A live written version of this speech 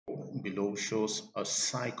below shows a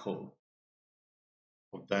cycle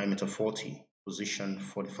of diameter 40, positioned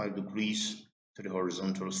 45 degrees to the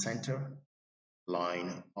horizontal center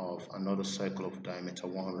line of another cycle of diameter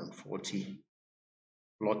 140.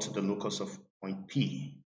 Plot the locus of point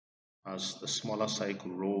P as the smaller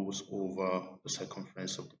cycle rolls over the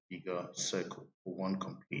circumference of the bigger circle for one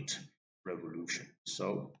complete revolution.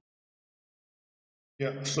 So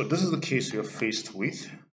this is the case we are faced with.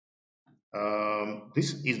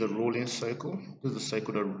 This is the rolling circle. This is the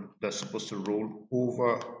circle that's supposed to roll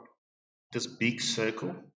over this big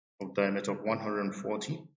circle of diameter of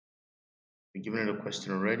 140. We're given it a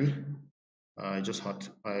question already. I just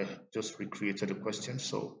recreated the question.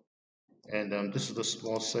 So, and this is the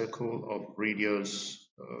small circle of radius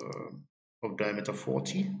of diameter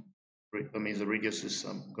 40. That means the radius is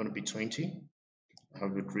going to be 20. I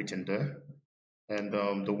have it written there. And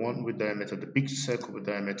the one with diameter, the big circle with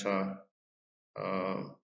diameter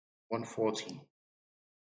 140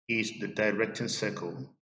 is the directing circle,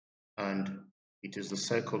 and it is the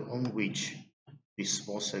circle on which this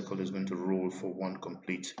small circle is going to roll for one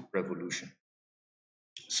complete revolution.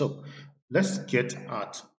 So let's get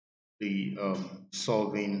at the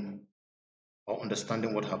solving or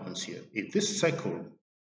understanding what happens here. If this circle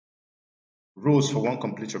rolls for one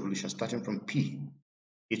complete revolution starting from P,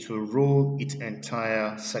 it will roll its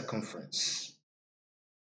entire circumference.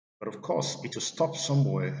 But of course, it will stop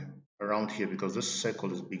somewhere around here because this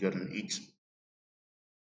circle is bigger than it.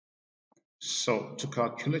 So to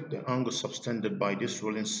calculate the angle subtended by this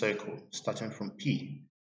rolling circle starting from P,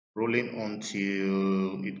 rolling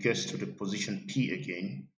until it gets to the position P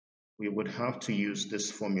again, we would have to use this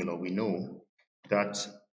formula. We know that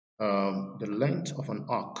the length of an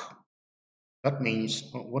arc, that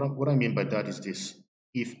means, what I mean by that is this.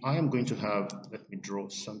 If I am going to have, let me draw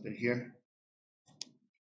something here.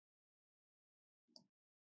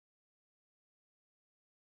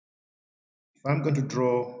 If I'm going to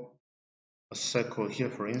draw a circle here,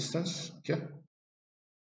 for instance, okay,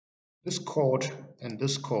 this chord and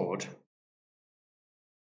this chord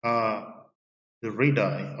are the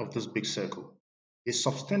radii of this big circle. A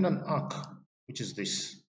subtended arc, which is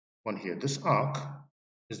this one here, this arc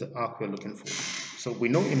is the arc we're looking for. So we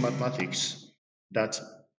know in mathematics that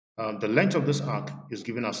the length of this arc is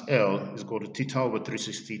given as L is equal to theta over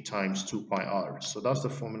 360 times 2 pi r. So that's the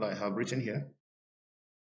formula I have written here,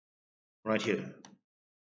 right here.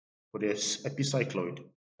 For this epicycloid,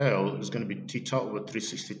 L is going to be theta over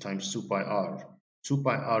 360 times 2 pi r. 2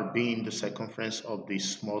 pi r being the circumference of the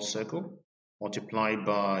small circle multiplied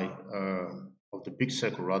by, of the big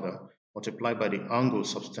circle rather, multiplied by the angle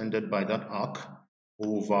subtended by that arc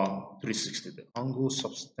over 360. The angle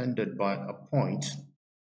subtended by a point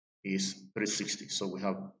is 360. So we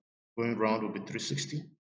have going round will be 360.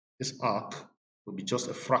 This arc will be just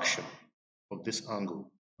a fraction of this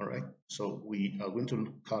angle. All right. So we are going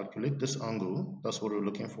to calculate this angle. That's what we're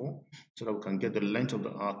looking for, so that we can get the length of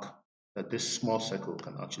the arc that this small circle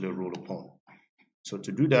can actually roll upon. So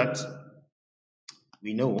to do that,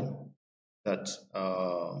 we know that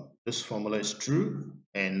this formula is true,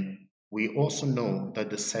 and we also know that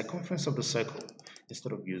the circumference of the circle,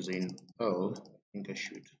 instead of using L, I think I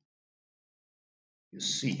should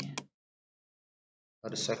use C. Now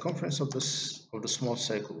the circumference of the small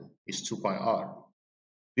circle is 2 pi r.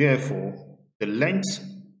 Therefore, the length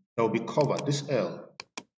that will be covered, this L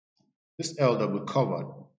that will be covered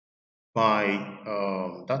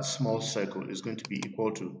by that small circle is going to be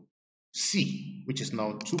equal to C, which is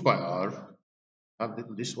now 2 pi r. Have it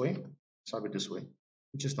this way, let's have it this way,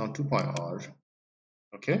 which is now 2 pi r.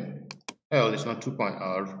 Okay, L is now 2 pi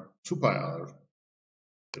r, 2 pi r.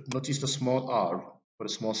 Notice the small r for the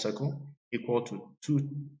small circle equal to 2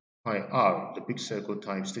 pi r, the big circle,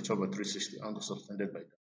 times theta over 360, angle subtended by that.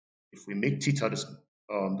 If we make theta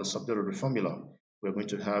the subject of the formula, we're going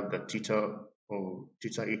to have that theta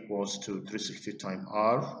equals to 360 times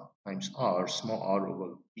r, small r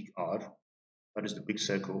over big R. That is the big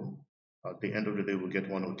circle. At the end of the day, we'll get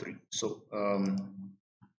 103. So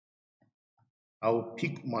I'll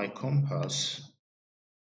pick my compass,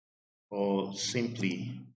 or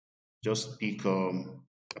simply just pick a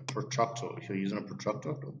protractor. If you're using a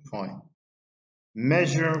protractor, that'll be fine.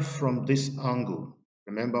 Measure from this angle.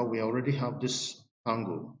 Remember, we already have this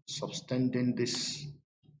angle subtending this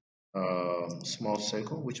small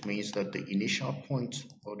circle, which means that the initial point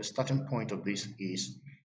or the starting point of this is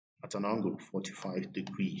at an angle of 45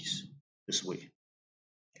 degrees this way.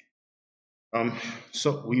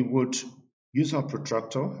 So we would use our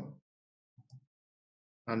protractor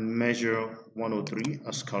and measure 103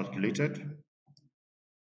 as calculated.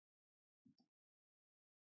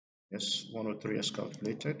 Yes, 103 as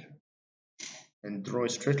calculated. and draw a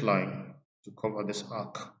straight line to cover this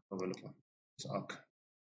arc that we're looking at. This arc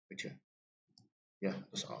right here. Yeah,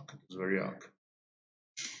 this arc, this very arc.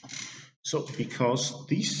 So because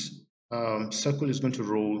this circle is going to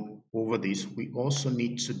roll over this, we also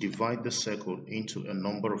need to divide the circle into a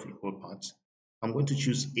number of equal parts. I'm going to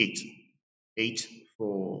choose 8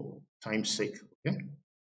 for time's sake. Okay.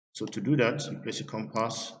 So to do that, you place a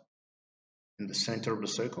compass in the center of the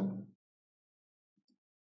circle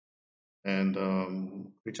and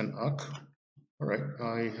create an arc. All right,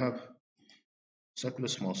 I have circle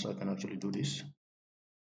is small, so I can actually do this.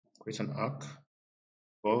 Create an arc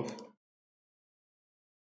above.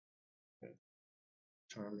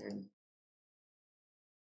 Determine.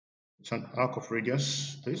 It's an arc of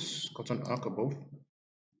radius. This got an arc above.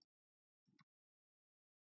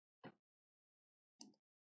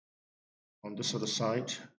 On this other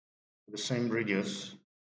side, with the same radius,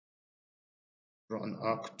 draw an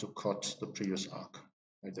arc to cut the previous arc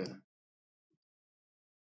right there.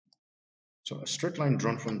 So a straight line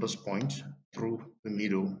drawn from this point through the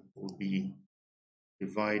middle will be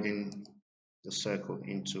dividing the circle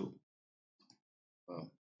into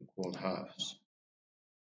equal halves.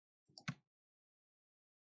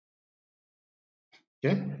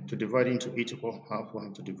 Okay, to divide into each equal half, we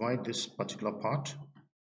have to divide this particular part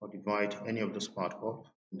or divide any of this part up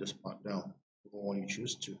and this part down, whichever one you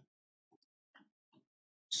choose to.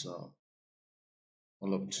 So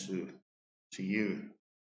all up to you.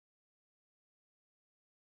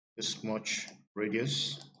 This much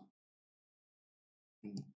radius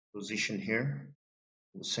position here,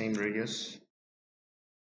 the same radius,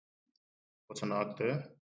 put an arc there,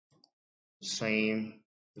 the same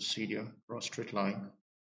procedure, draw a straight line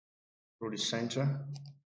through the center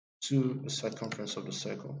to the circumference of the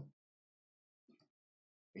circle.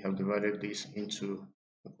 We have divided this into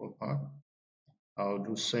equal part. I'll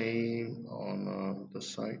do same on the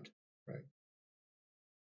side, right?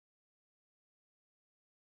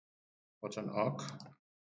 Put an arc,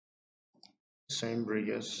 same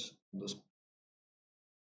radius on this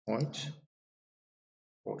point,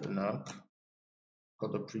 put an arc,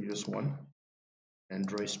 got the previous one, and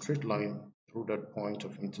draw a straight line through that point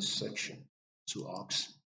of intersection, 2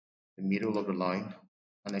 arcs, the middle of the line,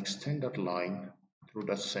 and extend that line through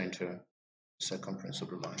that center circumference of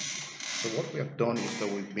the line. So what we have done is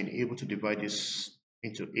that we've been able to divide this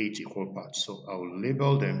into 8 equal parts. So I will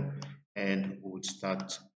label them and we would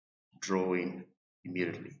start drawing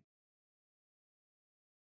immediately.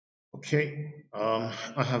 Okay,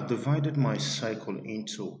 I have divided my cycle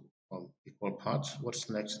into equal parts. What's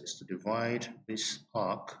next is to divide this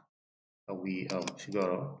arc that we figure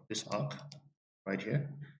out, this arc right here,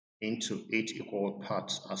 into 8 equal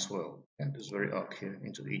parts as well. And this very arc here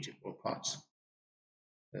into 8 equal parts.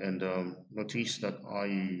 And notice that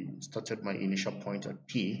I started my initial point at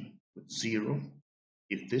P with 0.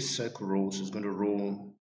 If this circle rolls, it's going to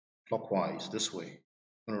roll clockwise this way.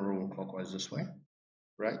 It's going to roll clockwise this way,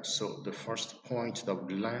 right? So the first point that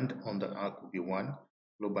would land on the arc will be 1,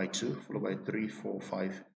 followed by 2, followed by 3, 4,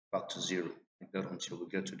 5, back to 0, like that until we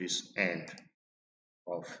get to this end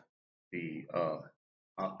of the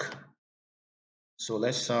arc. So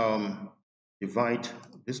let's divide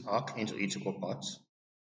this arc into 8 equal parts.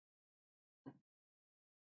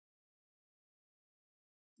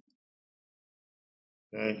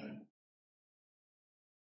 Okay.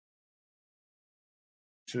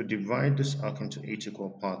 To divide this arc into 8 equal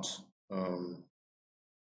parts,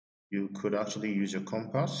 you could actually use your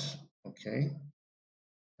compass, okay,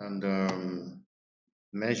 and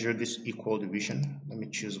measure this equal division. Let me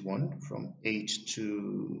choose 1 from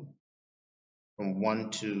 1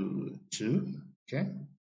 to 2, okay.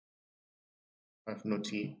 I've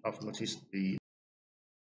noticed the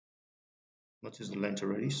length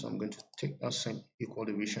already, so I'm going to take that same equal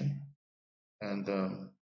division and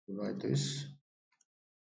divide this.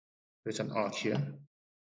 There's an arc here,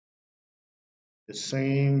 the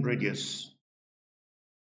same radius.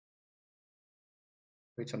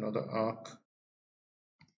 Create another arc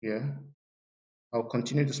here. I'll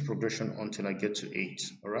continue this progression until I get to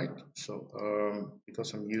 8. All right. So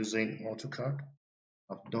because I'm using AutoCAD,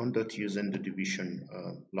 I've done that using the division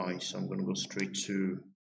line. So I'm going to go straight to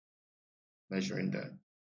measuring that.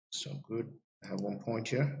 So good. I have 1 point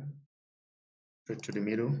here, straight to the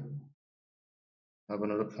middle. I have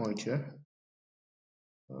another point here.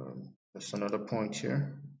 There's another point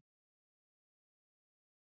here.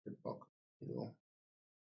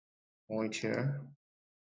 Point here.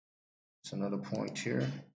 There's another point here.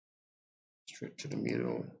 Straight to the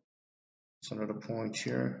middle. There's another point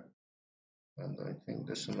here. And I think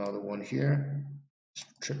there's another one here.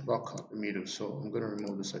 Straight back up the middle. So I'm going to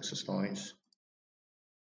remove these excess lines.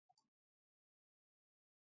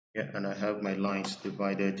 Yeah, and I have my lines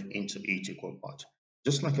divided into 8 equal parts.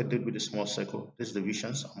 Just like I did with the small circle, these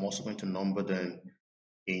divisions, I'm also going to number them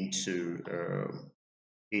into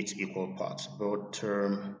 8 equal parts. But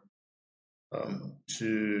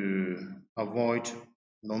to avoid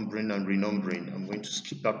numbering and renumbering, I'm going to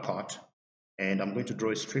skip that part, and I'm going to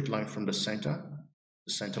draw a straight line from the center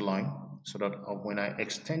line, so that when I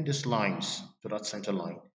extend these lines to that center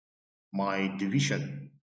line, my division,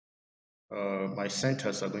 my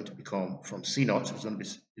centers are going to become from C0,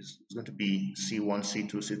 it's going to be C1,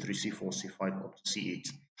 C2, C3, C4, C5 up to C8.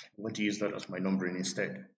 I'm going to use that as my numbering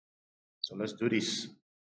instead. So let's do this.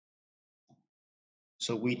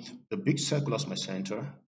 So with the big circle as my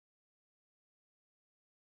center,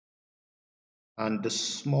 and the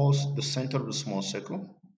center of the small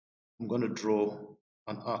circle, I'm going to draw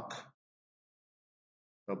an arc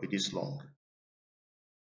that'll be this long.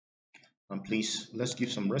 And please, let's give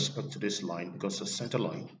some respect to this line, because the center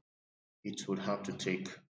line, it would have to take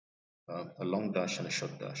a long dash and a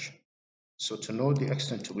short dash. So to know the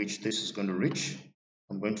extent to which this is going to reach,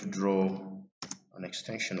 I'm going to draw an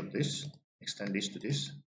extension of this, extend this to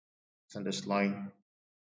this, extend this line,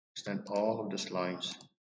 extend all of these lines,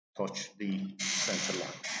 touch the center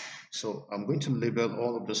line. So I'm going to label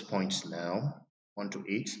all of those points now, 1 to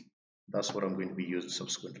 8. That's what I'm going to be using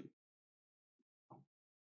subsequently.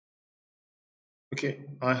 Okay,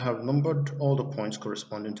 I have numbered all the points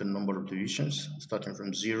corresponding to the number of divisions, starting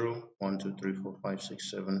from 0, 1, 2, 3, 4, 5,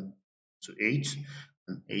 6, 7 to 8,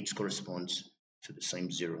 and 8 corresponds to the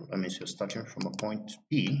same 0. That means you're starting from a point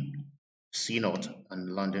P, C0,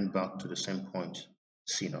 and landing back to the same point,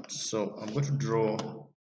 C0. So I'm going to draw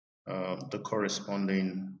the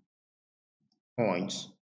corresponding points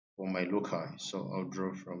for my loci. So I'll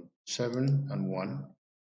draw from 7 and 1,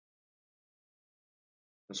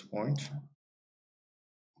 this point.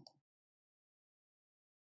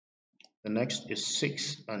 The next is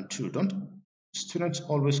 6 and 2. Don't students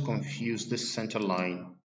always confuse this center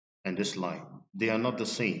line and this line? They are not the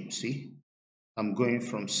same. See, I'm going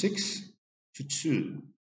from 6 to 2,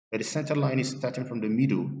 but the center line is starting from the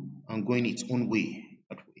middle and going its own way,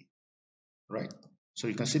 that way, right? So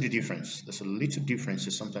you can see the difference. There's a little difference.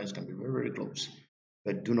 It sometimes can be very, very close,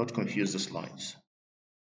 but do not confuse these lines.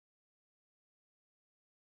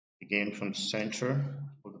 Again, from the center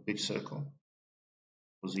of the big circle,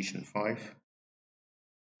 position 5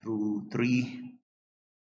 through 3,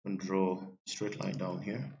 and draw a straight line down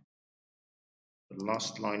here. The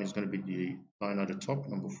last line is going to be the line at the top,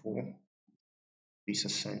 number 4. This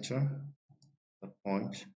is center, that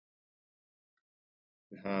point.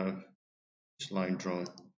 We have this line drawn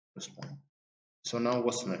at this point. So now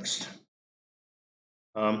what's next?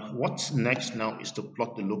 What's next now is to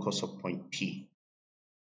plot the locus of point P.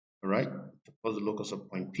 All right, to plot the locus of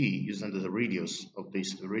point P using the radius of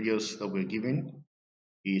this. The radius that we're given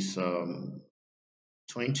is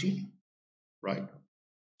 20, right?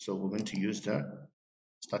 So we're going to use that.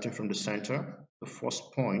 Starting from the center, the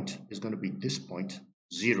first point is going to be this point,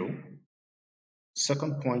 0.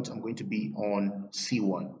 Second point, I'm going to be on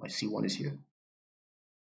C1. My C1 is here.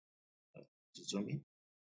 Zoom in.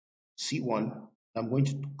 C1, I'm going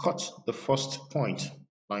to cut the first point,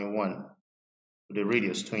 line 1, with the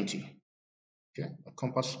radius 20. Okay, a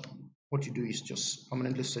compass, what you do is just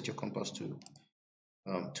permanently set your compass to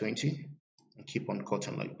 20 and keep on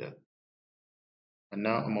cutting like that. And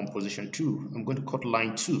now I'm on position 2. I'm going to cut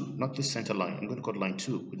line 2, not the center line. I'm going to cut line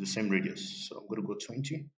 2 with the same radius. So I'm going to go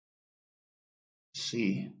 20.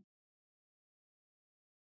 C,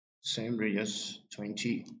 same radius,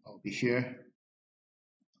 20. I'll be here.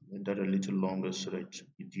 Make that a little longer so that it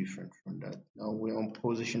should be different from that. Now we're on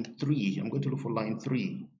position 3. I'm going to look for line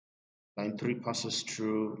 3. Line 3 passes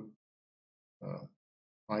through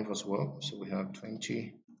 5 as well. So we have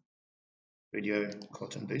 20 radio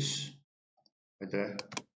cut on this right there.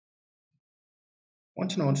 One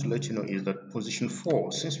thing I want to let you know is that position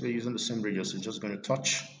 4, since we're using the same radius, it's just going to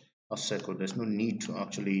touch a circle. There's no need to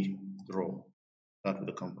actually draw that with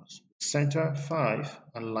the compass. Center 5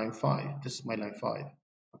 and line 5. This is my line 5.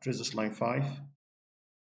 I'll trace this line 5.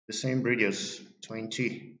 The same radius,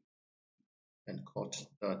 20, and cut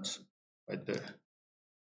that right there.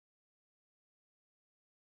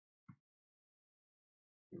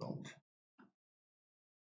 Long.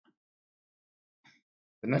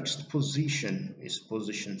 The next position is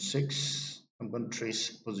position 6. I'm going to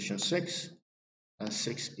trace position 6, and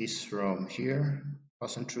 6 is from here,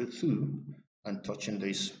 passing through 2 and touching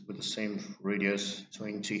this with the same radius,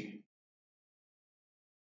 20,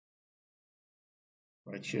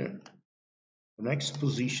 right here. The next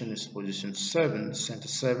position is position 7, center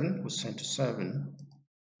 7 with center 7.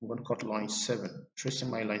 I'm going to cut line 7. Tracing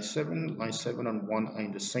my line 7. Line 7 and 1 are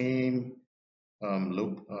in the same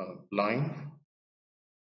loop line.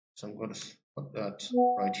 So I'm going to put that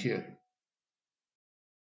right here.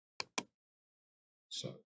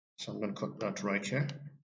 So I'm going to cut that right here.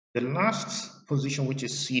 The last position, which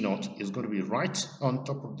is C0, is going to be right on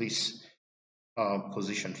top of this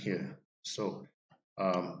position here. So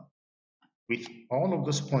with all of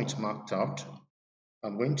those points marked out,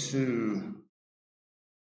 I'm going to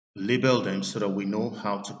label them so that we know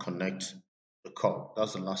how to connect the curve.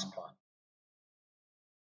 That's the last part.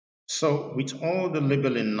 So with all the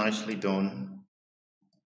labeling nicely done,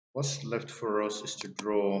 what's left for us is to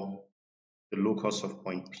draw the locus of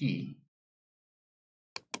point P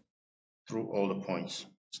through all the points,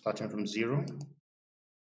 starting from 0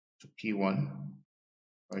 to P1,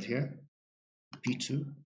 right here, P2,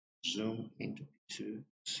 zoom into P2,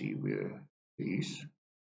 see where it is,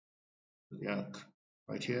 the arc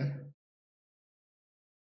right here,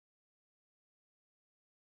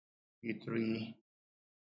 P3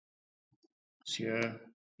 is here,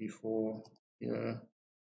 P4 here,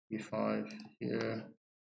 P5 here,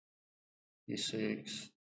 P6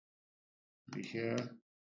 be here,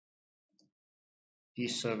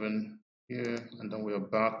 P7 here, and then we are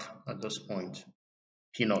back at this point,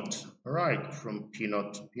 P0. All right, from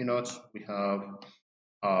P0 to P0, we have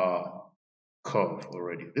our curve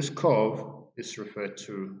already. This curve is referred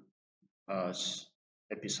to as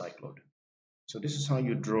epicycloid. So this is how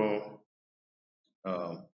you draw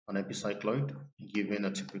an epicycloid given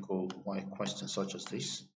a typical WAEC question such as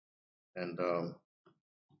this. And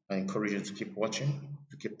I encourage you to keep watching,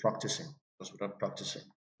 to keep practicing, because without practicing,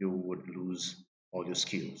 you would lose all your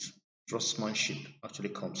skills. Draftsmanship actually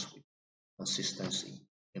comes with consistency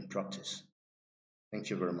in practice. Thank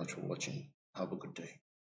you very much for watching. Have a good day.